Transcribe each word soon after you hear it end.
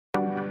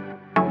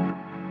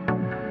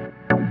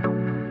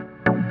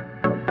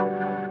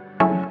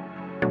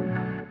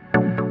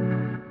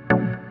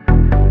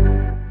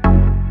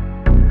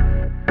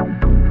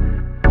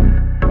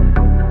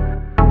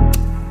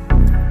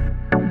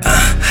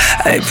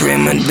Hey,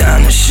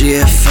 Premadonna, she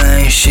a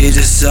fang. She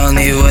just saw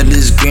me with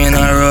this green.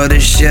 I wrote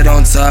this shit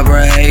on top of her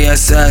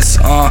ASS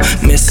on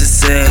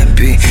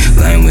Mississippi.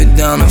 Lane we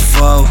down the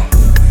floor.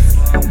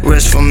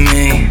 Rich for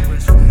me.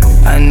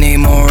 I need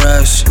more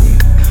rest.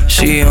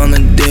 She on the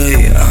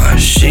D,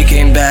 she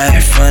came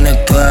back from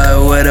the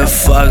club with a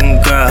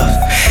fucking girl.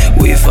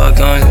 We fuck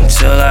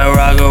until I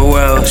rock her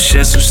world.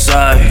 Shit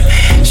subside.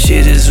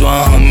 She just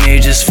want me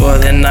just for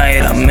the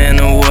night. I'm in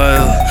the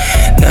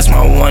world. That's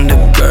my wonder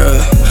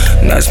girl.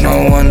 That's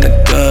my wonder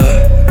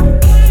girl.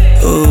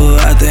 Ooh,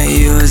 I think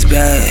you was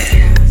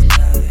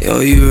bad.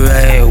 Yo, you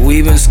right.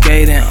 We been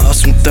skating off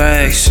some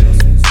thrags.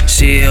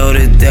 She hold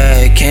it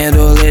that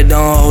candle lit,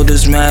 don't hold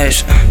this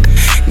match.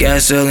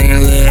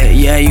 Gasoline lit,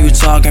 yeah, you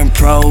talking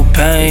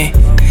propane.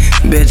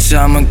 Bitch,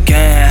 I'm a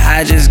gang,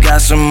 I just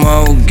got some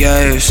more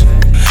gas.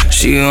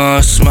 She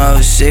gon'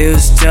 smoke, she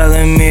was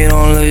telling me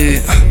don't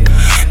leave.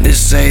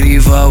 This 80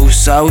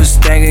 volts, I was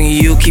thinking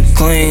you keep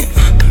clean.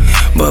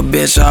 But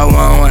bitch, I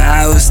won't,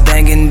 I was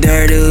thinking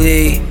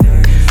dirtily.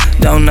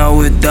 Don't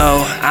know it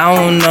though, I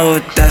don't know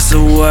if that's a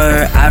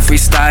word. I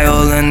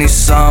freestyle in these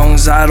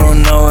songs, I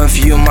don't know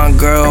if you my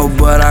girl,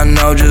 but I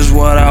know just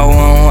what I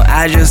want.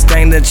 I just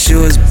think that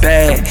you is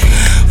bad,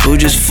 who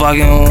just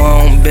fucking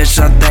won't. Bitch,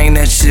 I think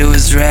that shit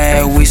was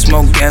rad. We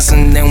smoke gas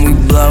and then we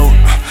blow.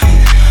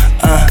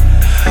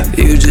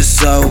 You just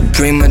so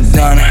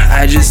Premadonna.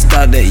 I just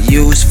thought that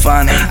you was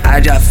fine. I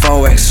got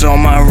 4X on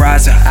my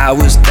riser. I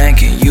was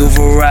thinking you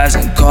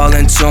Verizon,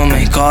 calling to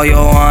me, call your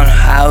honor.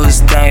 I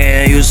was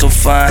thinking you so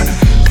fine.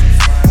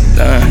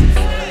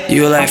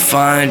 You like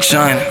fine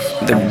China,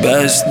 the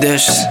best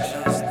dishes.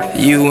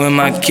 You in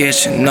my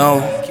kitchen, no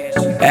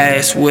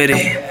ass with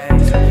it.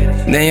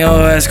 Then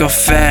your ass go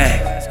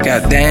fat,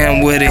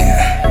 goddamn with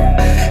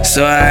it.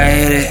 So I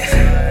hit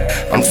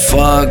it, I'm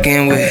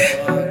fucking with it.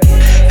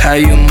 How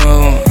you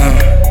move,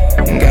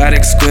 got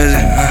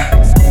exquisite,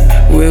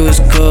 we was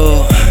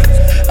cool,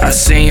 I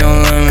seen your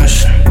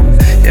limits.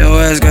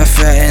 Your ass got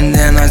fat and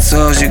then I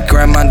told you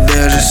grab my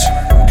digits.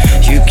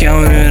 You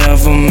counted up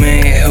for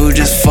me, who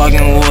just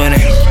fucking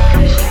wouldn't.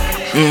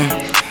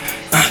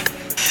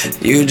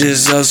 You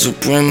just a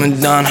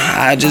Premadonna.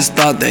 I just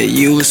thought that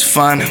you was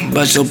fine,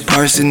 but your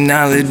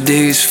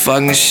personality is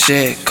fucking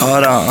shit.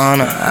 Called her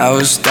honor, I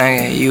was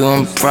thinking you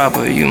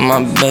improper, you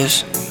my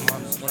bitch.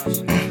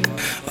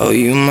 Oh,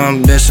 you my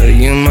bitch, oh,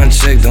 you my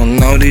chick. Don't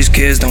know these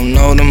kids, don't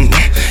know them.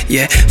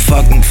 Yeah,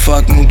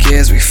 fucking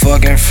kids, we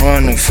fucking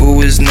front of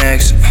who is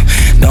next.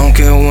 Don't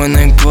care when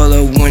they pull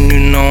up, when you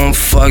know I'm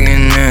fucking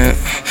in.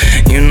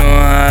 You know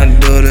how I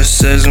do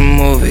this, is a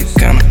movie,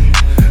 kinda.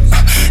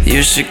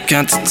 You should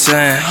count to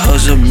 10,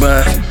 hold your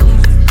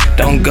breath.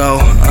 Don't go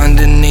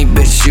underneath,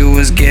 bitch, you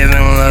was giving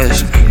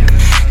less.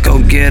 Go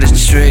get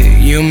a treat,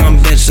 you my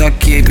bitch, I'll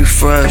keep you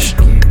fresh.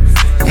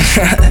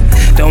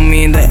 Don't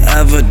mean to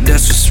ever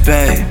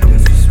disrespect.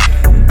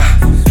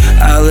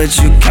 I'll let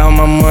you count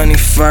my money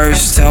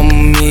first. Tell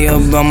me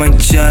about my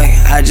check.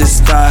 I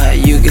just thought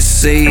you could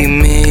see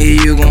me,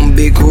 you gon'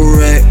 be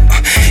correct.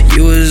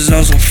 You was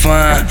also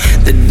fine,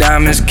 the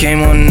diamonds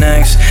came on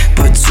next.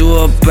 Put two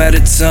up at a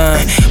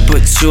time,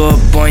 put two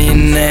up on your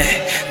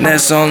neck.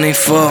 That's only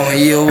for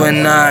you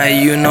and I,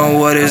 you know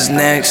what is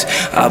next.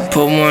 I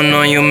put one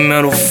on your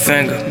middle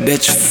finger,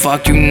 bitch,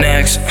 fuck you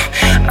next.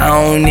 I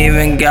don't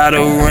even got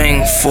a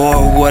ring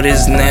for what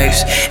is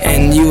next.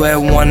 And you had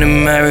wanted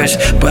marriage,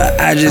 but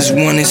I just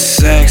wanted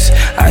sex.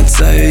 I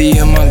tell you,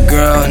 you're my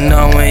girl,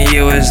 knowing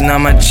you is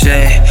not my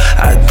chick.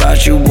 I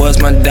thought you was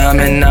my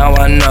diamond, now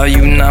I know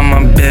you not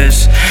my bitch.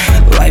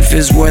 Life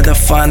is where the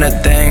finer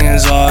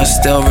things are,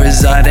 still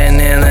residing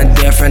in a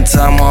different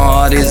time on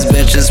all these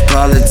bitches'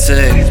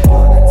 politics.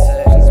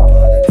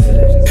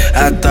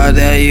 I thought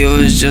that you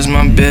was just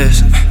my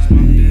bitch,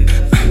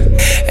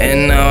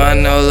 and now I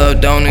know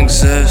love don't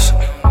exist.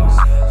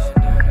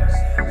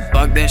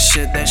 Fuck that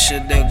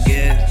shit they'll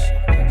give.